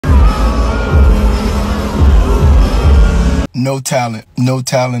No talent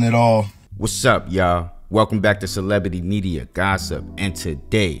at all. What's up, y'all? Welcome back to Celebrity Media Gossip, and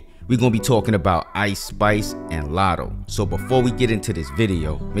today we're gonna be talking about Ice Spice and LatTO. So before we get into this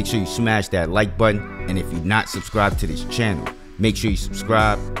video, make sure you smash that like button, and if you're not subscribed to this channel, make sure you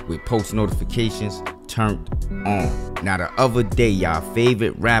subscribe with post notifications turned on. Now the other day, y'all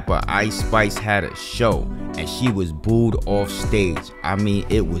favorite rapper Ice Spice had a show and she was booed off stage. I mean,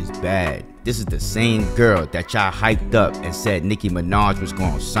 it was bad. This is the same girl that y'all hyped up and said Nicki Minaj was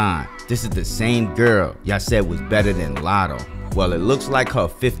gonna sign. This is the same girl y'all said was better than LatTO. Well, it looks like her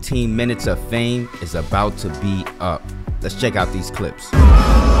 15 minutes of fame is about to be up. Let's check out these clips.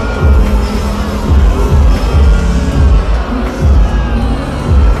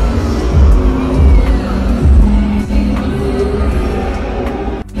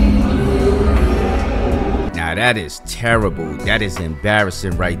 Now that is terrible. That is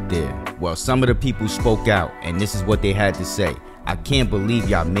embarrassing right there. Well, some of the people spoke out and this is what they had to say. I can't believe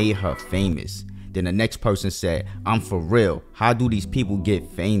y'all made her famous. Then the next person said, I'm for real, how do these people get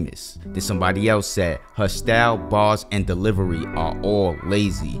famous? Then somebody else said, her style, bars, and delivery are all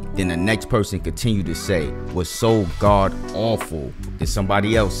lazy. Then the next person continued to say, was so god awful. Then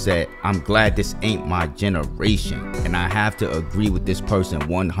somebody else said, I'm glad this ain't my generation. And I have to agree with this person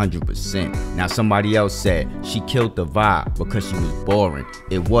 100%. Now somebody else said, she killed the vibe because she was boring.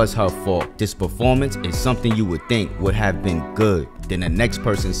 It was her fault. This performance is something you would think would have been good. Then the next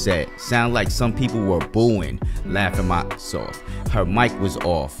person said, sound like some people were booing, laughing myself. Her mic was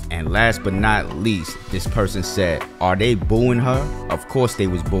off. And last but not least, this person said, are they booing her? Of course they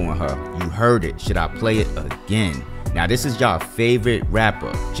was booing her. You heard it. Should I play it again? Now this is y'all favorite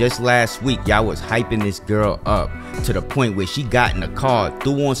rapper. Just last week, y'all was hyping this girl up to the point where she got in the car,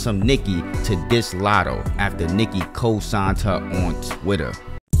 threw on some Nicki to diss LatTO after Nicki co-signed her on Twitter.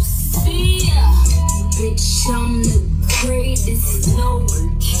 Bitch, I'm the greatest, no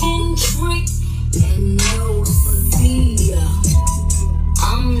Kendrick and no Sia.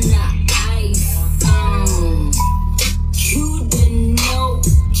 I'm not iPhone, you didn't know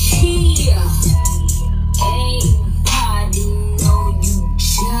Kia. Everybody know you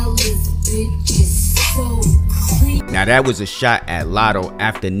jealous, bitch, is so creepy. Now that was a shot at LatTO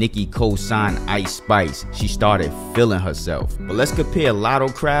after Nicki co-signed Ice Spice. She started feeling herself. But let's compare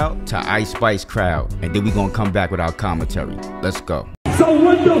LatTO crowd to Ice Spice crowd, and then we gonna come back with our commentary. Let's go. So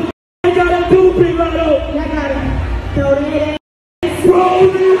what the f I gotta do, big LatTO? Y'all gotta throw that ass.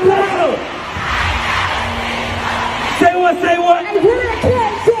 Rousing LatTO. Say what, say what? Hey, where that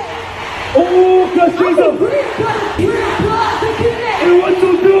cat at? Ooh, cause she's a and what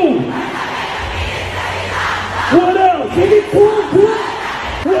you do? What else? Give me cool,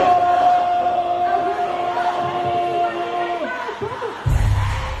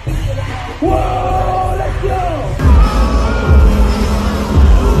 Whoa, let's go!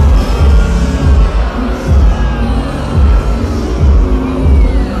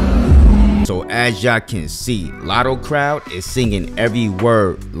 So as y'all can see, LatTO crowd is singing every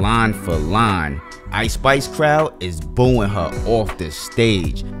word line for line. Ice Spice crowd is booing her off the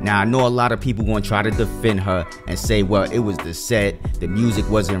stage. Now I know a lot of people gonna try to defend her and say, well, it was the set, the music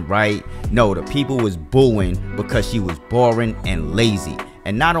wasn't right. No, the people was booing because she was boring and lazy.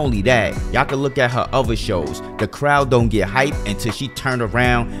 And not only that, y'all can look at her other shows. The crowd don't get hyped until she turned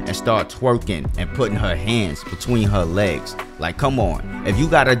around and start twerking and putting her hands between her legs. Like, come on, if you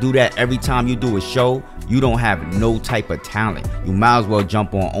gotta do that every time you do a show, you don't have no type of talent. You might as well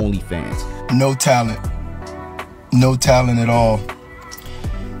jump on OnlyFans. No talent at all.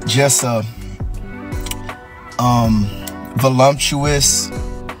 Just a voluptuous,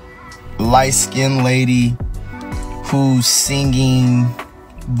 light-skinned lady who's singing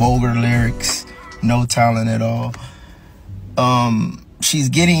vulgar lyrics. No talent at all. She's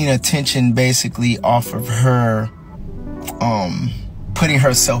getting attention basically off of her putting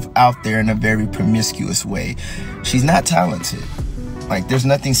herself out there in a very promiscuous way. She's not talented. Like, there's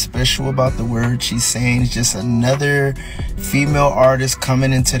nothing special about the words she's saying. It's just another female artist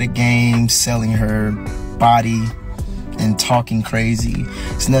coming into the game, selling her body and talking crazy.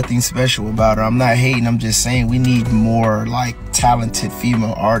 It's nothing special about her. I'm not hating, I'm just saying we need more like talented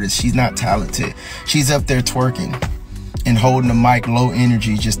female artists. She's not talented. She's up there twerking and holding the mic low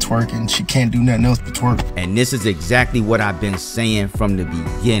energy, just twerking. She can't do nothing else but twerk. And this is exactly what I've been saying from the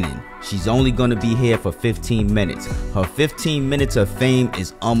beginning. She's only gonna be here for 15 minutes. Her 15 minutes of fame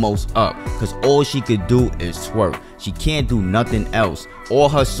is almost up because all she could do is twerk. She can't do nothing else. All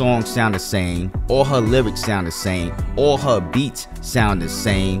her songs sound the same. All her lyrics sound the same. All her beats sound the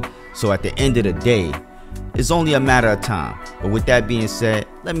same. So at the end of the day, it's only a matter of time. But with that being said,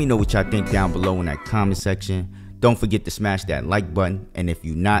 let me know what y'all think down below in that comment section. Don't forget to smash that like button, and if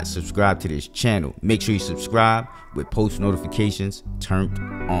you're not subscribed to this channel, make sure you subscribe with post notifications turned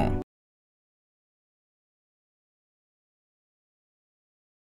on.